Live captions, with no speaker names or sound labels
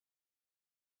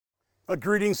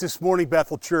Greetings this morning,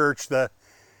 Bethel Church. The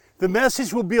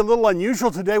message will be a little unusual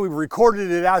today. We've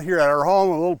recorded it out here at our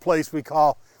home, a little place we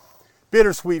call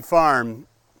Bittersweet Farm.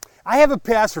 I have a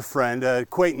pastor friend, an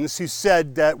acquaintance, who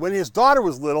said that when his daughter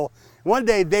was little, one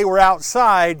day they were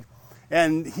outside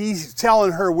and he's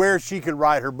telling her where she could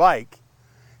ride her bike.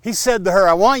 He said to her,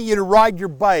 "I want you to ride your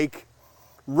bike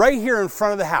right here in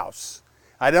front of the house.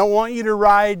 I don't want you to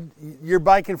ride your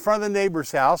bike in front of the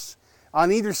neighbor's house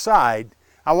on either side.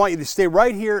 I want you to stay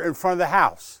right here in front of the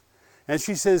house." And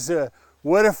she says,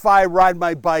 "What if I ride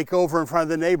my bike over in front of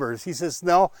the neighbors?" He says,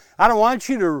 "No, I don't want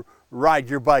you to ride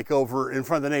your bike over in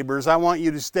front of the neighbors. I want you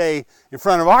to stay in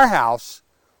front of our house.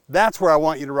 That's where I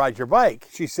want you to ride your bike."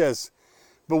 She says,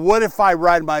 "But what if I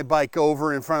ride my bike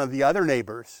over in front of the other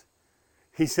neighbors?"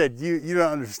 He said, you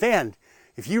don't understand.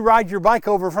 If you ride your bike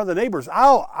over in front of the neighbors,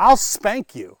 I'll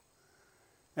spank you."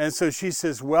 And so she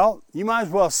says, "Well, you might as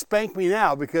well spank me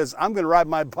now because I'm going to ride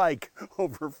my bike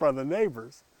over in front of the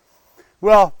neighbors."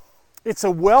 Well, it's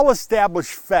a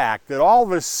well-established fact that all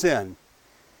of us sin,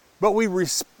 but we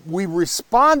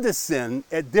respond to sin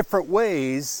at different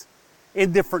ways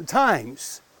in different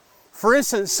times. For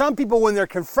instance, some people, when they're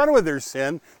confronted with their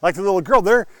sin, like the little girl,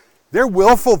 they're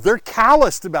willful, they're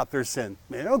calloused about their sin.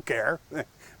 They don't care.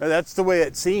 That's the way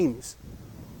it seems.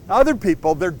 Other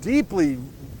people, they're deeply,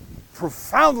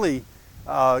 profoundly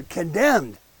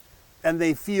condemned, and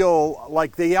they feel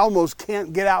like they almost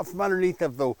can't get out from underneath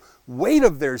of the weight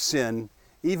of their sin.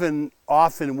 Even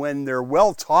often when they're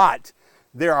well taught,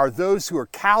 there are those who are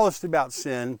calloused about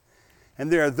sin,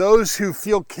 and there are those who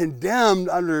feel condemned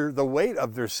under the weight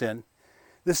of their sin.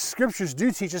 The scriptures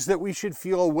do teach us that we should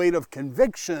feel a weight of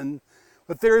conviction,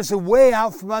 but there is a way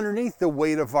out from underneath the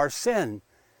weight of our sin.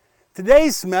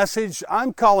 Today's message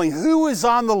I'm calling, "Who is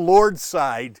on the Lord's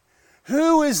Side?"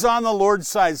 Who is on the Lord's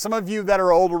side? Some of you that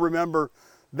are older remember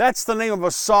that's the name of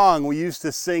a song we used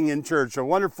to sing in church, a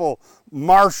wonderful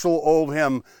martial old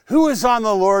hymn. Who is on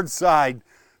the Lord's side?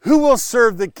 Who will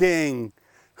serve the King?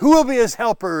 Who will be his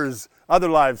helpers, other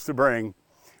lives to bring?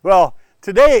 Well,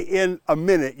 today in a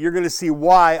minute, you're going to see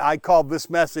why I called this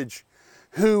message,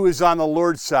 "Who is on the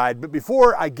Lord's side?" But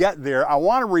before I get there, I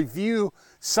want to review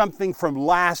something from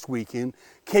last week in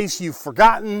case you've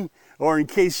forgotten, or in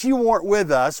case you weren't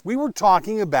with us. We were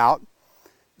talking about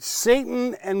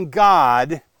Satan and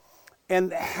God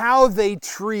and how they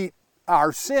treat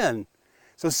our sin.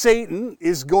 So Satan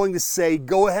is going to say,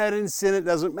 "Go ahead and sin, it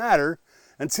doesn't matter,"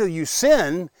 until you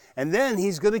sin, and then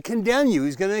he's going to condemn you.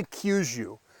 He's going to accuse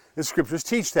you. The scriptures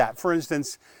teach that. For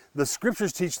instance, the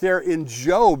scriptures teach there in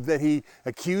Job that he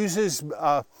accuses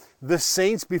the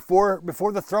saints before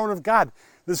the throne of God.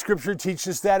 The scripture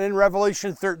teaches that in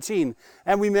Revelation 13.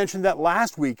 And we mentioned that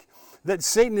last week, that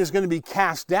Satan is going to be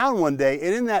cast down one day.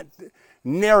 And in that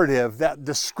narrative, that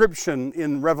description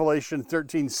in Revelation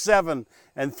 13, 7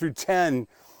 and through 10,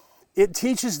 it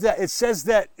says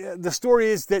that the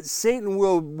story is that Satan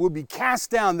will be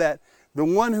cast down, that the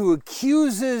one who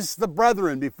accuses the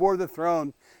brethren before the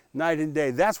throne night and day.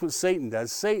 That's what Satan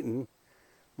does. Satan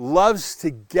loves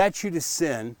to get you to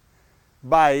sin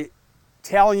by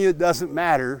telling you it doesn't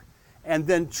matter, and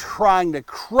then trying to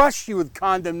crush you with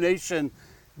condemnation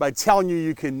by telling you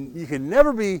you can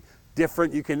never be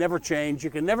different, you can never change,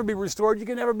 you can never be restored, you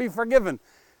can never be forgiven.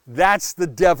 That's the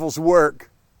devil's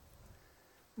work.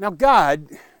 Now, God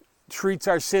treats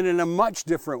our sin in a much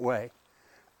different way.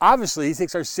 Obviously, he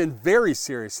takes our sin very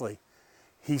seriously.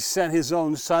 He sent his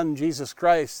own son, Jesus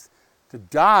Christ, to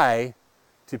die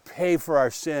to pay for our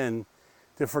sin,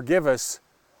 to forgive us.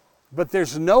 But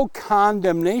there's no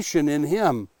condemnation in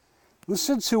him.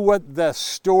 Listen to the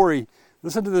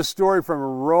story from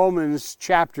Romans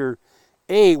chapter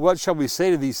 8. What shall we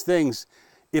say to these things?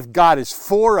 If God is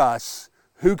for us,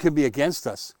 who can be against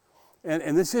us?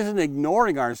 And this isn't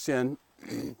ignoring our sin.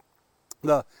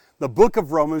 The book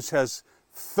of Romans has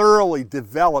thoroughly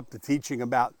developed the teaching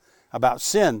about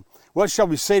sin. What shall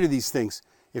we say to these things?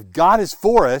 If God is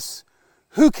for us,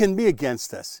 who can be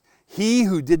against us? He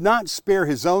who did not spare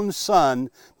his own son,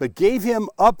 but gave him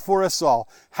up for us all,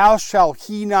 how shall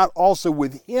he not also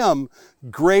with him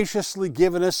graciously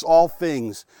give us all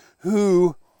things?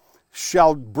 Who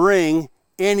shall bring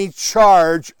any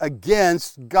charge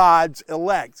against God's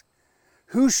elect?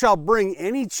 Who shall bring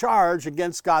any charge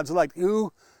against God's elect?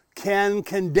 Who can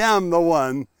condemn the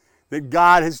one that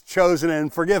God has chosen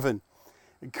and forgiven?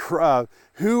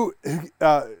 Who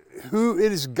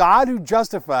it is God who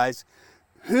justifies.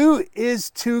 Who is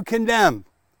to condemn?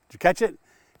 Did you catch it?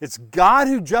 It's God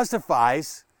who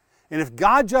justifies, and if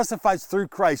God justifies through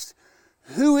Christ,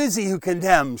 who is he who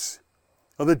condemns?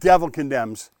 Well, the devil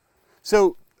condemns.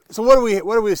 So what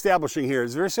are we establishing here?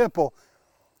 It's very simple.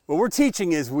 What we're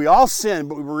teaching is we all sin,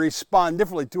 but we respond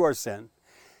differently to our sin.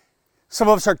 Some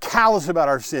of us are callous about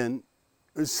our sin.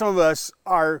 Some of us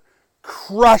are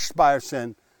crushed by our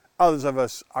sin. Others of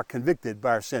us are convicted by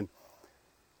our sin.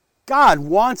 God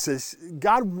wants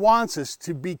us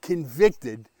to be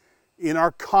convicted in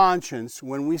our conscience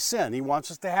when we sin. He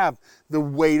wants us to have the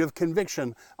weight of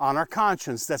conviction on our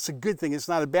conscience. That's a good thing. It's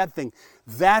not a bad thing.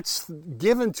 That's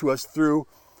given to us through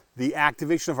the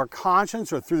activation of our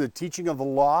conscience or through the teaching of the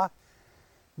law.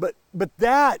 But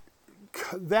that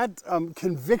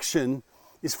conviction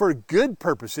is for a good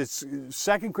purpose. It's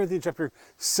 2 Corinthians chapter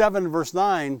 7, verse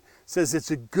 9 says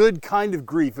it's a good kind of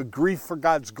grief, a grief for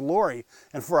God's glory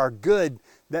and for our good.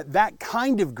 That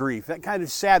kind of grief, that kind of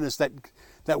sadness,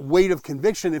 that weight of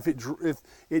conviction, if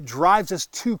it drives us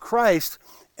to Christ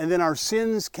and then our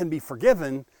sins can be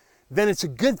forgiven, then it's a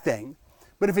good thing.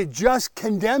 But if it just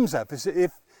condemns us,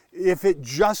 if it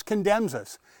just condemns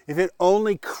us, if it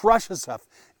only crushes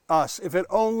us, if it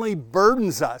only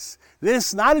burdens us, then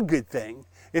it's not a good thing.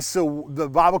 The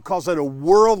Bible calls it a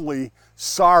worldly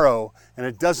sorrow, and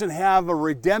it doesn't have a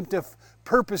redemptive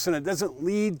purpose, and it doesn't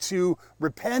lead to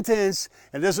repentance,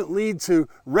 it doesn't lead to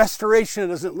restoration, it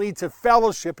doesn't lead to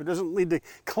fellowship, it doesn't lead to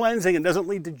cleansing, it doesn't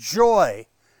lead to joy,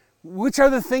 which are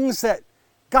the things that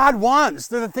God wants.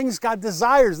 They're the things God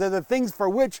desires. They're the things for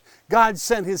which God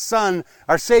sent His Son,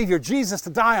 our Savior, Jesus, to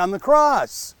die on the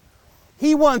cross.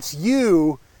 He wants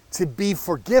you to be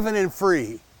forgiven and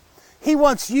free. He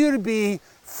wants you to be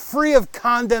free of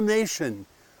condemnation,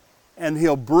 and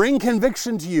He'll bring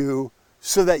conviction to you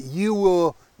so that you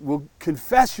will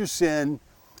confess your sin,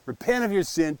 repent of your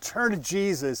sin, turn to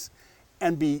Jesus,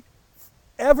 and be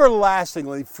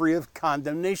everlastingly free of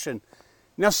condemnation.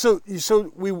 Now, so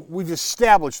we've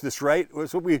established this, right?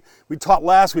 That's what we taught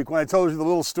last week when I told you the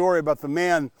little story about the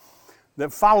man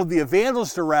that followed the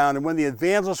evangelist around, and when the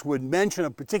evangelist would mention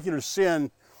a particular sin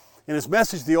in his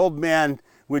message, the old man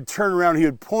would turn around and he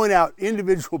would point out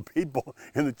individual people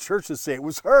in the church and say, it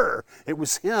was her, it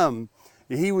was him.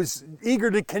 He was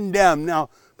eager to condemn. Now,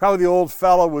 probably the old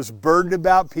fellow was burdened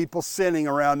about people sinning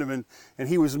around him, and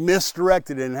he was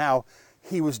misdirected in how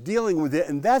he was dealing with it.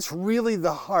 And that's really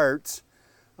the heart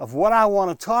of what I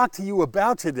want to talk to you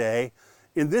about today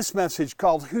in this message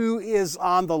called Who is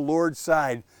on the Lord's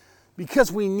Side?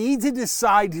 Because we need to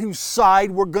decide whose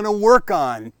side we're going to work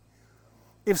on.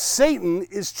 If Satan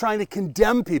is trying to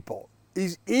condemn people,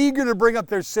 he's eager to bring up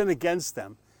their sin against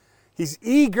them. He's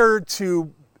eager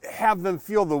to have them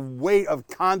feel the weight of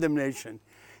condemnation.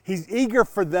 He's eager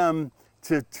for them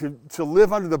to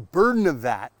live under the burden of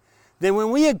that. Then when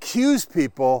we accuse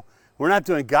people, we're not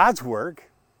doing God's work.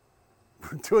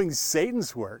 We're doing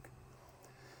Satan's work.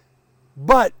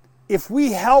 But if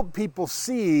we help people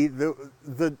see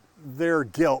their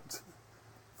guilt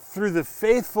through the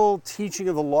faithful teaching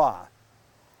of the law,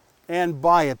 and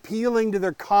by appealing to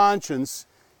their conscience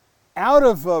out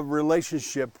of a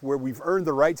relationship where we've earned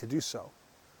the right to do so,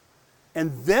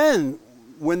 and then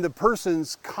when the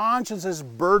person's conscience is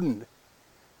burdened,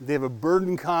 they have a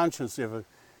burdened conscience,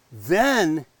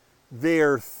 then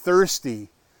they're thirsty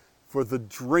for the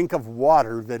drink of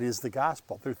water that is the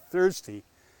gospel. They're thirsty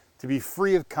to be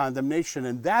free of condemnation.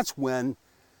 And that's when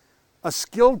a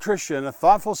skilled Christian, a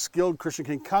thoughtful, skilled Christian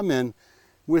can come in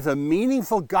with a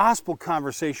meaningful gospel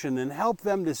conversation and help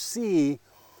them to see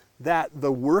that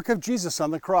the work of Jesus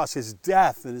on the cross, His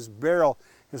death and His burial,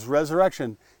 His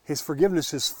resurrection, His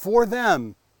forgiveness is for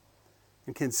them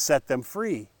and can set them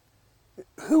free.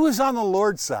 Who is on the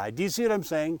Lord's side? Do you see what I'm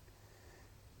saying?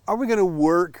 Are we going to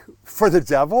work for the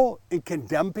devil and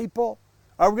condemn people?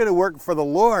 Are we going to work for the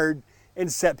Lord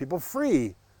and set people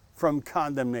free from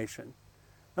condemnation?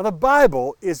 Now, the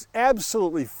Bible is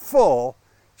absolutely full,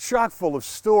 chock full of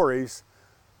stories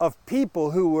of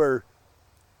people who were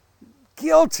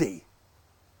guilty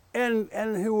and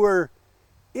who were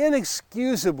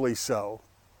inexcusably so,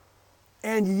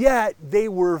 and yet they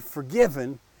were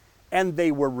forgiven and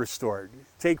they were restored.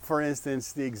 Take, for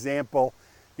instance, the example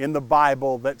in the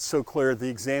Bible that's so clear, the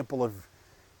example of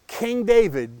King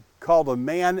David, called a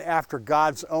man after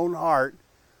God's own heart,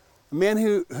 a man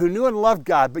who knew and loved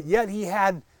God, but yet he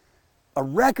had a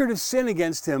record of sin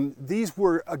against him. These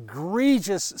were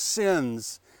egregious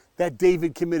sins that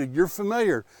David committed. You're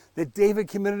familiar that David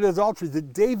committed adultery,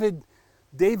 that David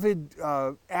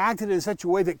acted in such a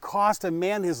way that cost a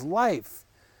man his life.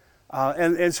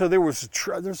 And so there's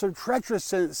some treacherous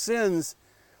sins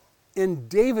in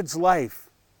David's life.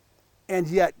 And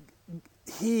yet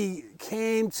he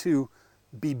came to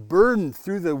be burdened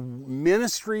through the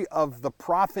ministry of the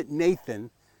prophet Nathan,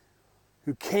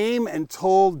 who came and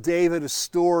told David a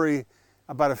story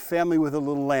about a family with a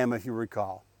little lamb, if you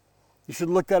recall. You should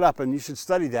look that up and you should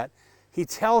study that. He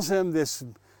tells him this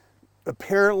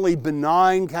apparently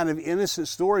benign, kind of innocent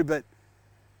story, but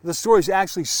the story is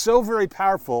actually so very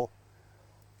powerful,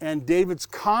 and David's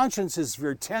conscience is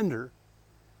very tender,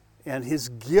 and his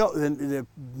guilt, and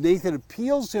Nathan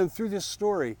appeals to him through this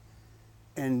story,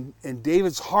 and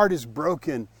David's heart is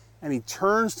broken, and he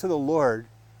turns to the Lord,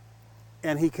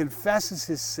 and he confesses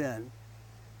his sin,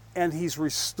 and he's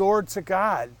restored to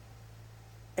God.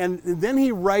 And then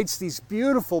he writes these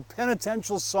beautiful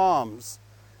penitential psalms,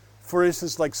 for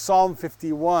instance, like Psalm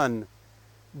 51,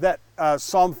 that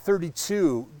Psalm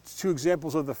 32, two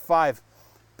examples of the 5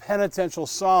 penitential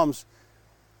psalms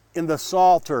in the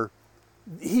Psalter.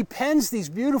 He pens these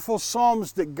beautiful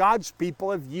psalms that God's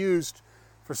people have used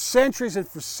for centuries and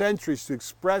for centuries to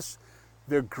express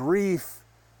their grief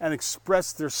and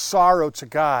express their sorrow to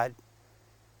God.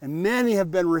 And many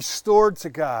have been restored to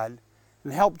God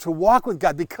and helped to walk with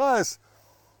God because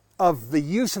of the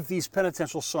use of these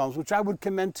penitential psalms, which I would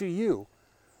commend to you.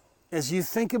 As you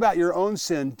think about your own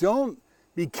sin, don't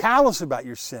be callous about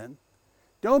your sin.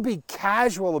 Don't be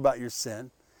casual about your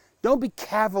sin. Don't be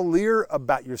cavalier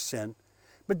about your sin.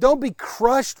 But don't be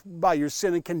crushed by your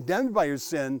sin and condemned by your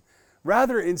sin.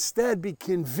 Rather, instead, be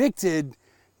convicted,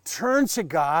 turn to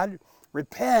God,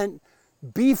 repent,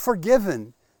 be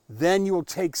forgiven. Then you will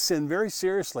take sin very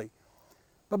seriously.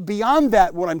 But beyond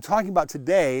that, what I'm talking about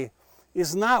today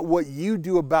is not what you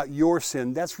do about your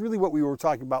sin. That's really what we were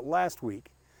talking about last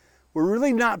week. We're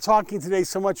really not talking today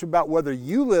so much about whether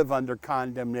you live under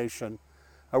condemnation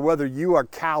or whether you are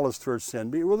callous towards sin.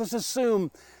 But let's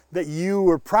assume that you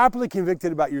were properly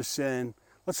convicted about your sin.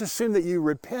 Let's assume that you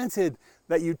repented,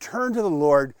 that you turned to the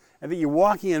Lord, and that you're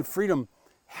walking in freedom.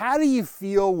 How do you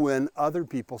feel when other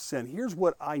people sin? Here's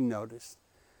what I noticed.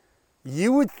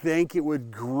 You would think it would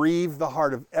grieve the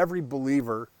heart of every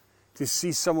believer to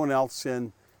see someone else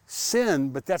in sin,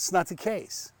 but that's not the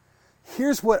case.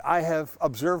 Here's what I have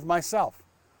observed myself.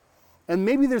 And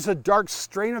maybe there's a dark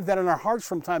strain of that in our hearts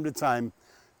from time to time.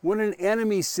 When an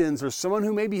enemy sins or someone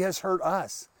who maybe has hurt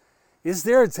us, is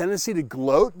there a tendency to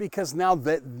gloat because now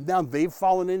they've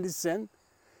fallen into sin?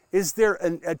 Is there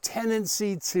a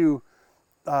tendency to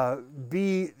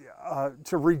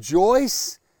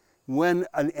rejoice when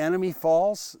an enemy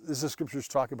falls? As the scriptures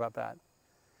talk about that.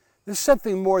 There's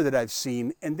something more that I've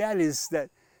seen, and that is that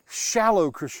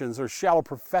shallow Christians or shallow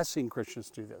professing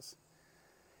Christians do this.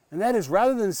 And that is,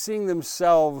 rather than seeing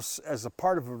themselves as a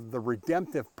part of the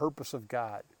redemptive purpose of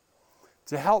God,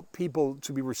 to help people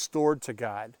to be restored to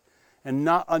God and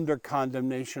not under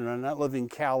condemnation and not living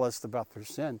calloused about their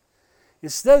sin.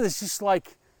 Instead, it's just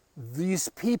like these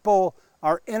people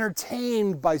are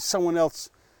entertained by someone else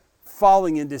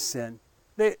falling into sin.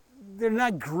 They're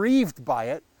not grieved by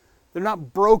it. They're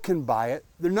not broken by it.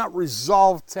 They're not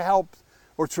resolved to help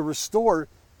or to restore.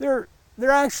 They're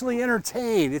actually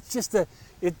entertained. It's just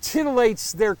it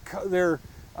titillates their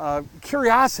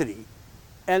curiosity,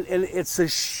 and it's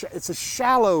a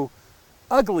shallow,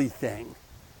 ugly thing.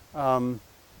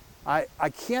 I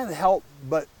can't help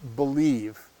but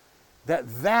believe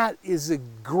that is a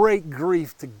great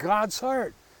grief to God's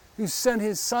heart, who sent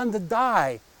his Son to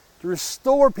die, to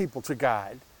restore people to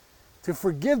God, to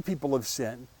forgive people of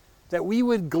sin, that we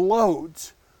would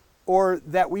gloat or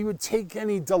that we would take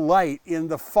any delight in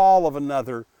the fall of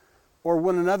another, or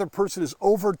when another person is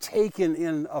overtaken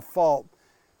in a fault,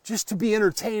 just to be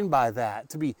entertained by that,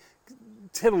 to be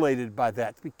titillated by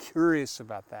that, to be curious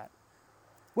about that.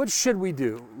 What should we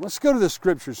do? Let's go to the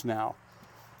scriptures now.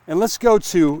 And let's go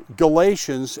to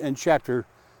Galatians and chapter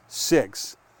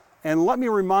 6. And let me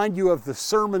remind you of the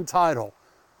sermon title.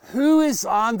 Who is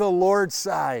on the Lord's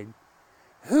side?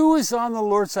 Who is on the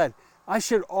Lord's side? I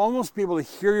should almost be able to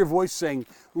hear your voice saying,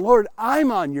 Lord,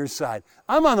 I'm on your side.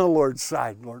 I'm on the Lord's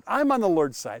side, Lord. I'm on the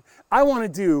Lord's side. I want to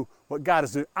do what God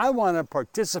is doing. I want to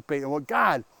participate in what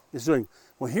God is doing.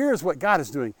 Well, here's what God is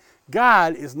doing.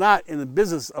 God is not in the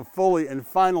business of fully and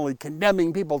finally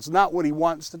condemning people. It's not what he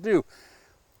wants to do.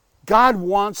 God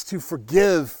wants to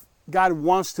forgive. God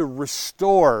wants to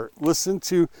restore. Listen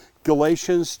to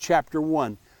Galatians chapter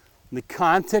 1. The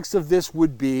context of this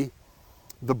would be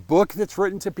the book that's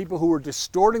written to people who are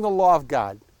distorting the law of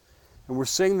God. And we're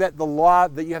saying that the law,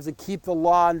 that you have to keep the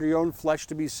law under your own flesh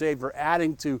to be saved, or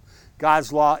adding to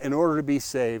God's law in order to be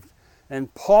saved.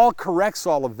 And Paul corrects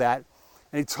all of that.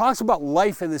 And he talks about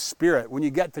life in the Spirit. When you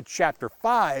get to chapter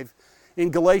 5 in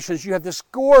Galatians, you have this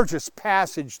gorgeous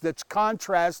passage that's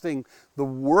contrasting the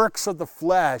works of the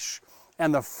flesh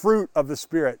and the fruit of the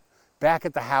Spirit. Back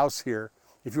at the house here,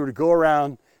 if you were to go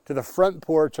around to the front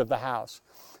porch of the house,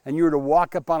 and you were to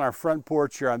walk up on our front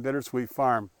porch here on Bittersweet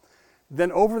Farm,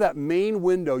 then over that main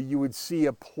window you would see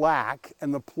a plaque,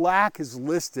 and the plaque is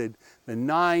listed the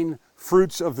 9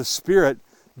 fruits of the Spirit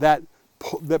that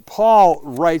Paul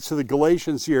writes to the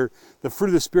Galatians here. The fruit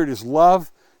of the Spirit is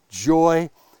love, joy,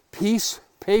 peace,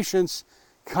 patience,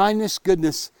 kindness,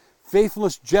 goodness,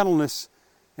 faithfulness, gentleness,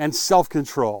 and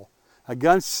self-control.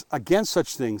 Against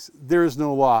such things there is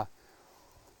no law.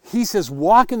 He says,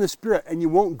 walk in the Spirit and you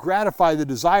won't gratify the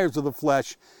desires of the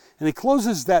flesh. And he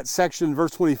closes that section in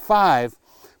verse 25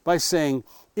 by saying,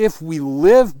 if we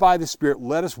live by the Spirit,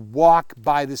 let us walk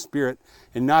by the Spirit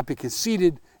and not be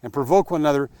conceited and provoke one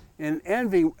another and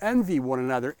envy one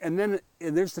another. And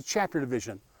there's the chapter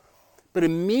division. But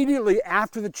immediately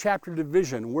after the chapter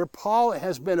division, where Paul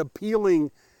has been appealing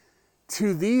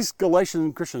to these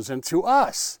Galatian Christians and to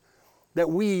us, that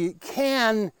we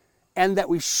can and that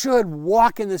we should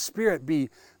walk in the Spirit, be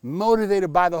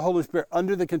motivated by the Holy Spirit,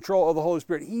 under the control of the Holy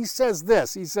Spirit. He says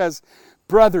this, he says,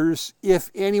 brothers,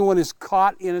 if anyone is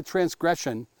caught in a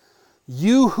transgression,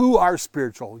 you who are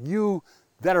spiritual, you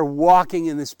that are walking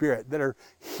in the Spirit, that are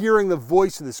hearing the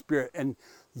voice of the Spirit and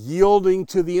yielding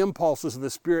to the impulses of the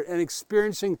Spirit and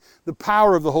experiencing the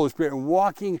power of the Holy Spirit and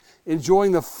walking,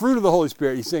 enjoying the fruit of the Holy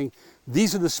Spirit. He's saying,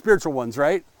 these are the spiritual ones,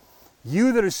 right?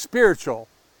 You that are spiritual,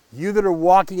 you that are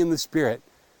walking in the Spirit,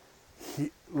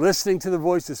 listening to the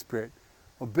voice of the Spirit,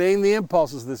 obeying the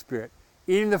impulses of the Spirit,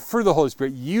 eating the fruit of the Holy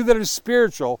Spirit, you that are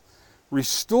spiritual,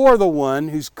 restore the one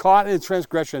who's caught in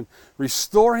transgression.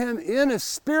 Restore him in a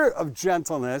spirit of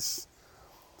gentleness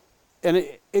and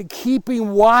keeping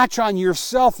watch on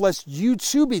yourself, lest you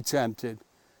too be tempted.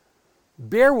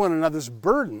 Bear one another's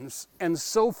burdens and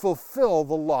so fulfill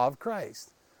the law of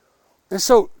Christ. And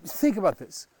so think about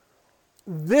this.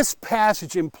 This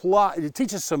passage it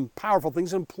teaches some powerful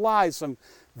things, implies some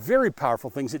very powerful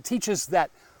things. It teaches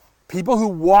that people who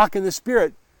walk in the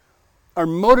Spirit are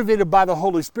motivated by the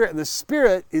Holy Spirit. And the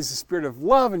Spirit is the Spirit of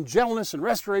love and gentleness and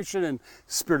restoration, and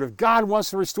the Spirit of God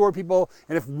wants to restore people.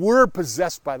 And if we're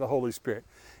possessed by the Holy Spirit,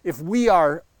 if we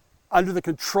are under the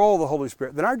control of the Holy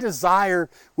Spirit, then our desire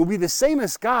will be the same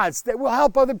as God's, that will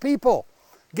help other people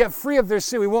get free of their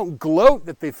sin. We won't gloat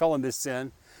that they fell into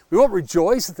sin. We won't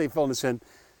rejoice that they fell into sin.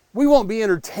 We won't be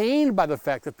entertained by the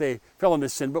fact that they fell into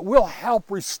sin, but we'll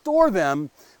help restore them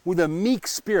with a meek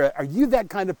spirit. Are you that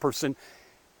kind of person?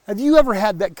 Have you ever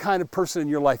had that kind of person in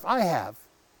your life? I have.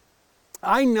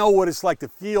 I know what it's like to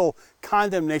feel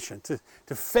condemnation, to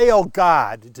fail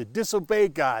God, to disobey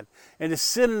God, and to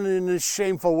sin in a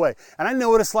shameful way. And I know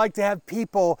what it's like to have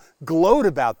people gloat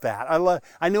about that.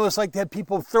 I know what it's like to have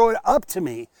people throw it up to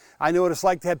me. I know what it's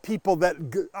like to have people that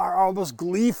are almost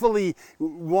gleefully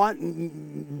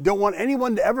don't want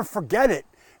anyone to ever forget it.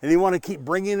 And they want to keep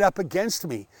bringing it up against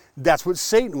me. That's what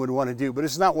Satan would want to do, but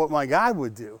it's not what my God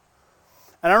would do.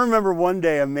 And I remember one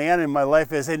day a man in my life,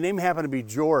 his name happened to be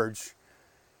George.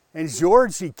 And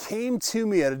George, he came to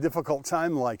me at a difficult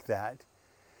time like that.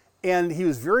 And he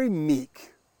was very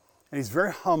meek, and he's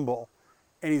very humble,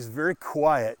 and he's very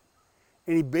quiet.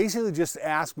 And he basically just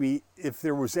asked me if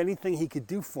there was anything he could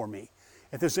do for me,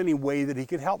 if there's any way that he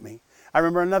could help me. I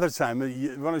remember another time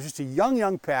when I was just a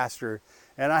young pastor,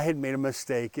 and I had made a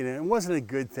mistake, and it wasn't a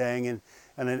good thing. And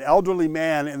an elderly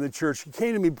man in the church, he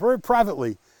came to me very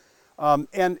privately,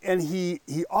 and he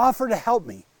offered to help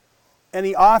me. And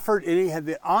he had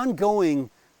the ongoing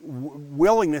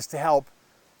willingness to help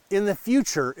in the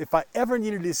future if I ever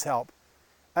needed his help.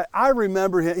 I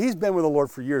remember him. He's been with the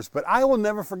Lord for years, but I will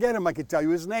never forget him. I could tell you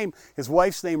his name, his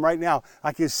wife's name right now.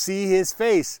 I can see his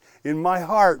face in my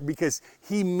heart because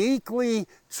he meekly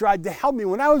tried to help me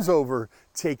when I was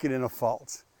overtaken in a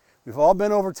fault. We've all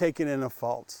been overtaken in a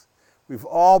fault. We've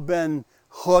all been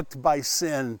hooked by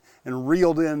sin and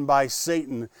reeled in by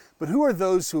Satan. But who are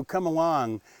those who come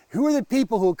along? Who are the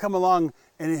people who come along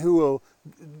and who will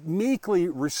meekly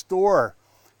restore?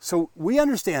 So we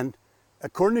understand,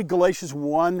 according to Galatians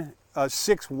 1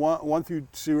 through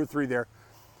 2 or 3 there,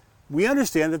 we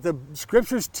understand that the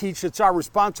scriptures teach it's our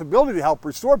responsibility to help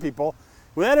restore people.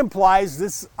 Well, that implies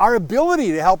this our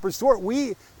ability to help restore.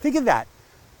 We think of that.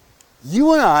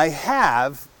 You and I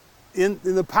have, in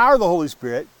the power of the Holy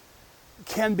Spirit,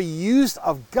 can be used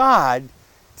of God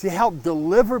to help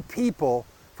deliver people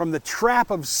from the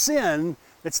trap of sin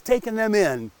that's taken them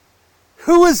in.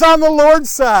 Who is on the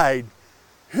Lord's side?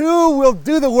 Who will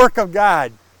do the work of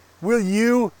God? Will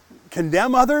you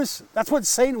condemn others? That's what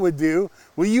Satan would do.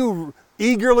 Will you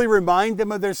eagerly remind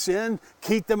them of their sin?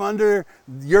 Keep them under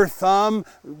your thumb?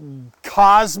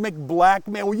 Cosmic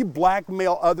blackmail? Will you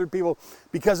blackmail other people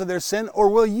because of their sin? Or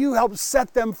will you help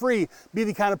set them free? Be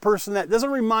the kind of person that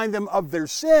doesn't remind them of their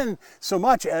sin so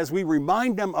much as we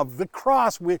remind them of the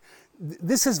cross.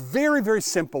 This is very, very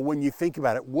simple when you think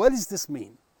about it. What does this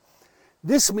mean?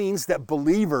 This means that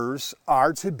believers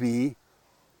are to be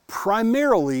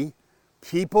primarily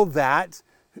people that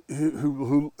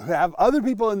who have other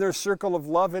people in their circle of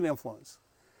love and influence,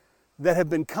 that have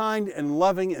been kind and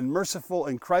loving and merciful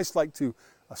and Christ-like to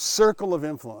a circle of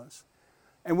influence.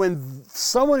 And when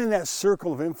someone in that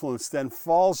circle of influence then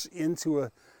falls into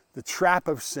the trap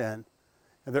of sin,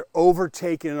 and they're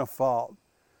overtaken in a fault,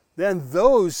 then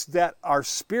those that are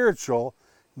spiritual,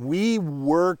 we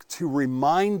work to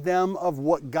remind them of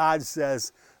what God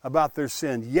says about their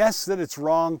sin. Yes, that it's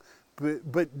wrong,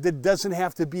 but that doesn't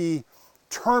have to be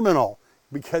terminal,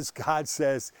 because God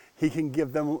says He can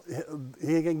give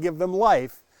them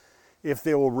life if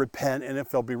they will repent and if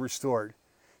they'll be restored.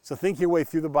 So think your way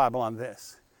through the Bible on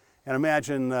this, and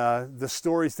imagine the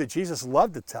stories that Jesus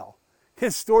loved to tell.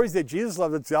 His stories that Jesus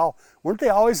loved to tell, weren't they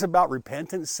always about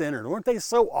repentant sinners? Weren't they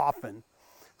so often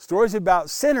stories about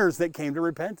sinners that came to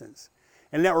repentance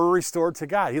and that were restored to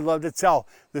God? He loved to tell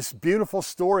this beautiful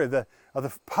story of the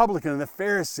publican and the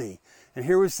Pharisee. And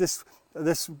here was this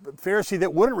Pharisee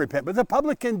that wouldn't repent, but the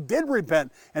publican did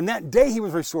repent, and that day he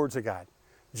was restored to God.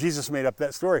 Jesus made up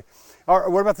that story. Or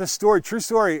what about the story, true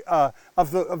story,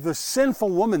 of the sinful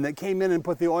woman that came in and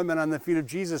put the ointment on the feet of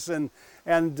Jesus, and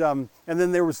then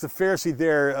there was the Pharisee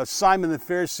there, Simon the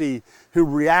Pharisee, who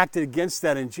reacted against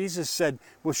that, and Jesus said,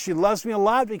 well, she loves me a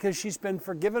lot because she's been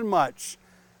forgiven much.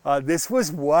 These were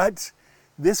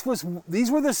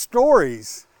the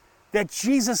stories that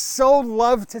Jesus so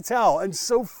loved to tell and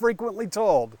so frequently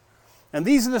told. And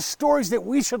these are the stories that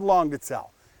we should long to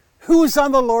tell. Who is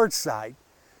on the Lord's side?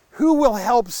 Who will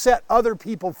help set other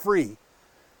people free?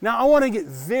 Now, I want to get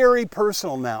very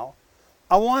personal now.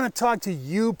 I want to talk to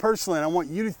you personally, and I want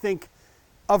you to think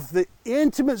of the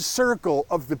intimate circle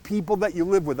of the people that you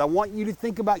live with. I want you to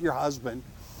think about your husband.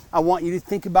 I want you to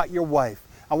think about your wife.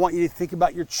 I want you to think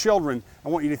about your children. I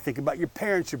want you to think about your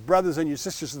parents, your brothers and your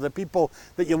sisters, the people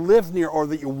that you live near or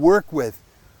that you work with.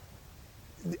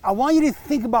 I want you to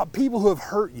think about people who have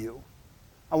hurt you.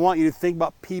 I want you to think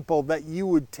about people that you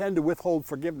would tend to withhold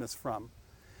forgiveness from.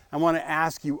 I want to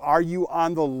ask you, are you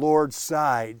on the Lord's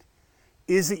side?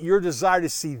 Is it your desire to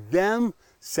see them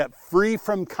set free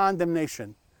from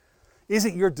condemnation? Is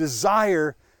it your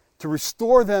desire to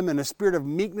restore them in a spirit of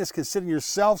meekness, considering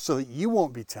yourself, so that you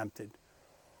won't be tempted?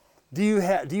 Do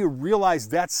you realize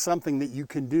that's something that you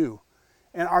can do?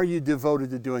 And are you devoted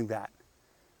to doing that?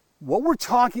 What we're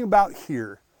talking about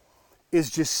here is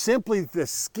just simply the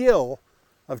skill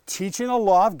of teaching the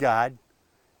law of God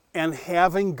and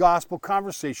having gospel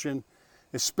conversation,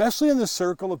 especially in the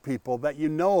circle of people that you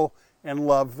know and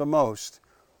love the most.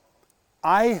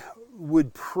 I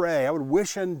would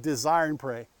wish and desire and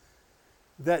pray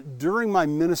that during my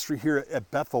ministry here at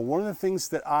Bethel, one of the things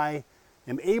that I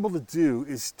am able to do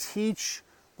is teach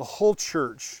the whole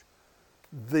church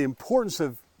the importance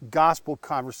of gospel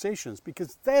conversations,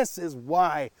 because this is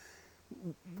why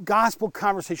gospel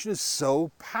conversation is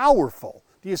so powerful.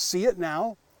 Do you see it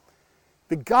now?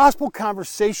 The gospel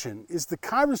conversation is the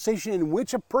conversation in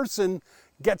which a person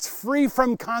gets free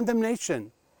from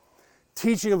condemnation.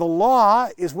 Teaching of the law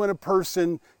is when a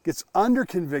person gets under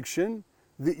conviction.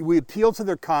 We appeal to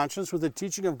their conscience with the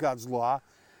teaching of God's law.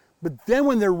 But then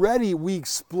when they're ready, we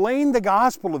explain the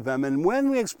gospel to them. And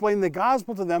when we explain the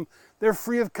gospel to them, they're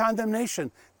free of condemnation.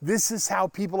 This is how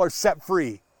people are set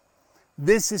free.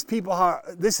 This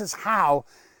is how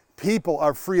people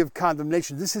are free of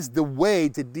condemnation. This is the way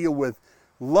to deal with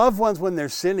loved ones when they're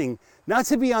sinning, not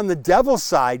to be on the devil's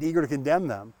side, eager to condemn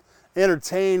them,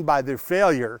 entertained by their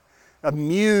failure,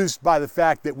 amused by the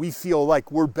fact that we feel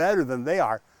like we're better than they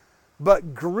are,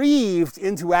 but grieved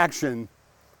into action,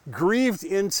 grieved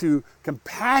into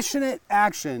compassionate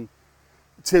action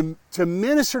to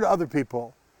minister to other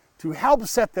people, to help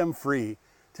set them free,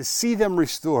 to see them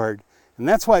restored. And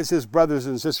that's why it says, brothers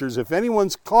and sisters, if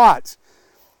anyone's caught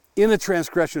in a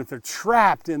transgression, if they're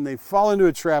trapped and they fall into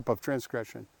a trap of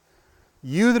transgression,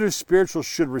 you that are spiritual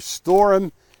should restore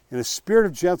them in a spirit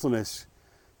of gentleness,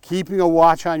 keeping a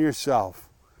watch on yourself,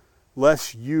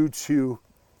 lest you too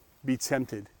be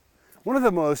tempted. One of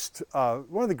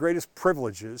the greatest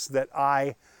privileges that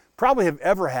I probably have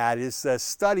ever had is a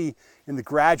study in the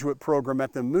graduate program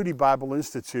at the Moody Bible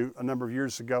Institute a number of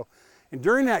years ago. And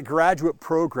during that graduate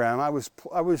program, I was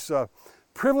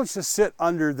privileged to sit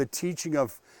under the teaching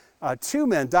of two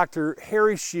men, Dr.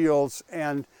 Harry Shields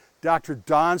and Dr.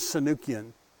 Don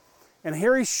Sanukian. And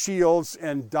Harry Shields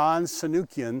and Don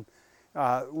Sanukian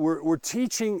were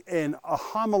teaching in a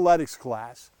homiletics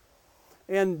class.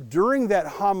 And during that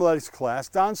homiletics class,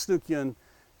 Don Sanukian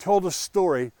told a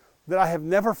story that I have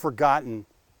never forgotten.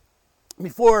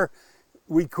 Before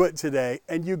we quit today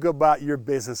and you go about your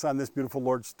business on this beautiful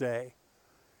Lord's Day,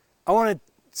 I want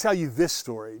to tell you this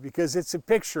story because it's a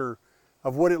picture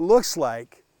of what it looks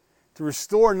like to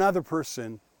restore another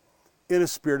person in a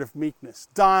spirit of meekness.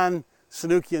 Don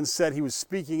Sanukian said he was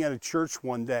speaking at a church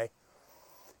one day,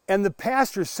 and the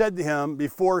pastor said to him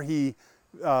before he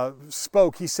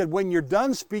spoke, he said, when you're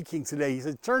done speaking today, he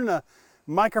said, turn the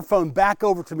microphone back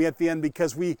over to me at the end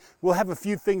because we will have a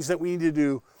few things that we need to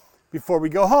do before we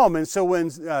go home. And so when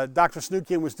Dr.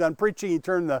 Sanukian was done preaching, he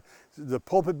turned the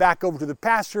pulpit back over to the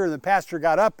pastor, and the pastor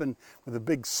got up and with a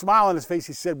big smile on his face,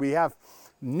 he said, we have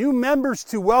new members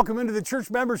to welcome into the church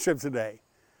membership today.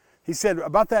 He said,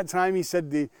 about that time, he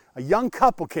said, a young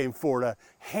couple came forward, a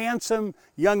handsome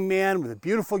young man with a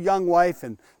beautiful young wife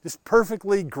and just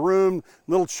perfectly groomed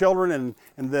little children,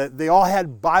 and they all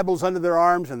had Bibles under their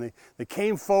arms, and they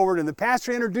came forward, and the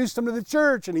pastor introduced them to the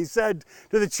church, and he said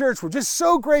to the church, we're just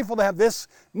so grateful to have this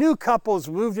new couple who's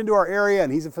moved into our area,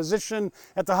 and he's a physician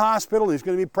at the hospital, and he's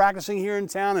going to be practicing here in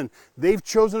town, and they've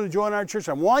chosen to join our church.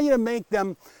 I want you to make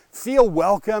them feel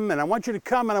welcome, and I want you to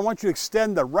come and I want you to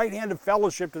extend the right hand of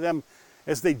fellowship to them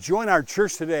as they join our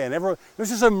church today. And there's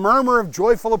just a murmur of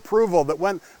joyful approval that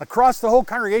went across the whole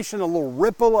congregation, a little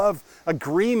ripple of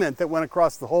agreement that went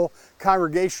across the whole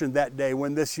congregation that day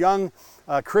when this young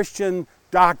Christian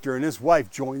doctor and his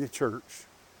wife joined the church.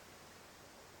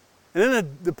 And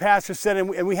then the pastor said,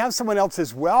 and we have someone else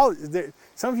as well.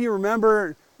 Some of you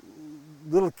remember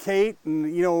little Kate,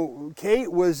 and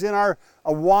Kate was in our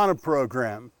Awana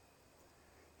program.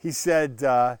 He said,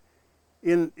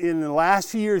 in the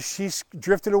last few years, she's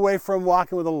drifted away from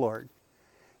walking with the Lord.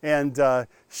 And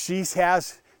she's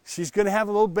going to have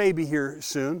a little baby here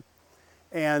soon.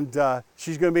 And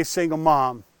she's going to be a single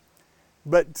mom.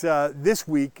 But this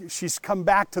week, she's come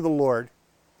back to the Lord.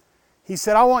 He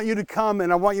said, I want you to come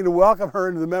and I want you to welcome her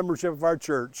into the membership of our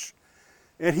church.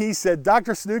 And he said,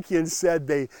 Dr. Sanukian said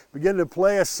they began to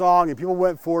play a song and people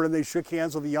went forward and they shook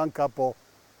hands with a young couple.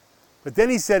 But then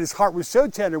he said his heart was so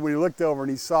tender when he looked over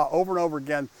and he saw over and over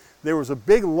again there was a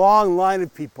big long line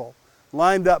of people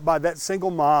lined up by that single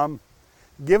mom,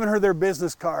 giving her their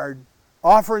business card,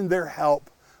 offering their help,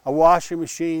 a washing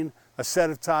machine, a set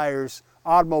of tires,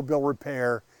 automobile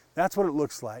repair. That's what it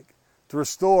looks like to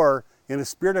restore in a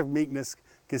spirit of meekness,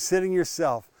 considering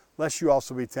yourself, lest you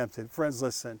also be tempted. Friends,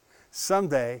 listen,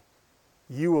 someday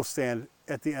you will stand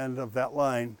at the end of that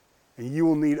line and you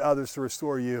will need others to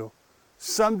restore you.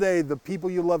 Someday the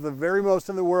people you love the very most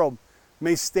in the world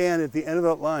may stand at the end of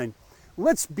that line.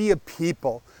 Let's be a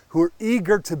people who are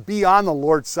eager to be on the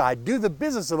Lord's side, do the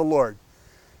business of the Lord,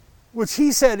 which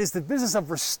he said is the business of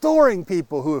restoring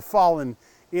people who have fallen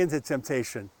into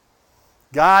temptation.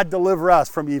 God deliver us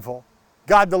from evil.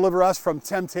 God deliver us from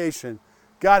temptation.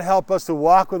 God help us to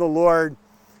walk with the Lord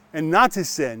and not to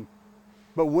sin.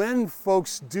 But when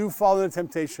folks do fall into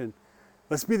temptation,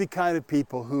 let's be the kind of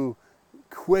people who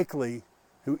quickly,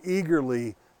 who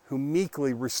eagerly, who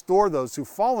meekly restore those who've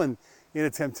fallen into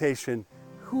temptation.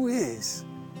 Who is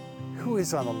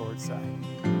on the Lord's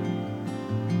side?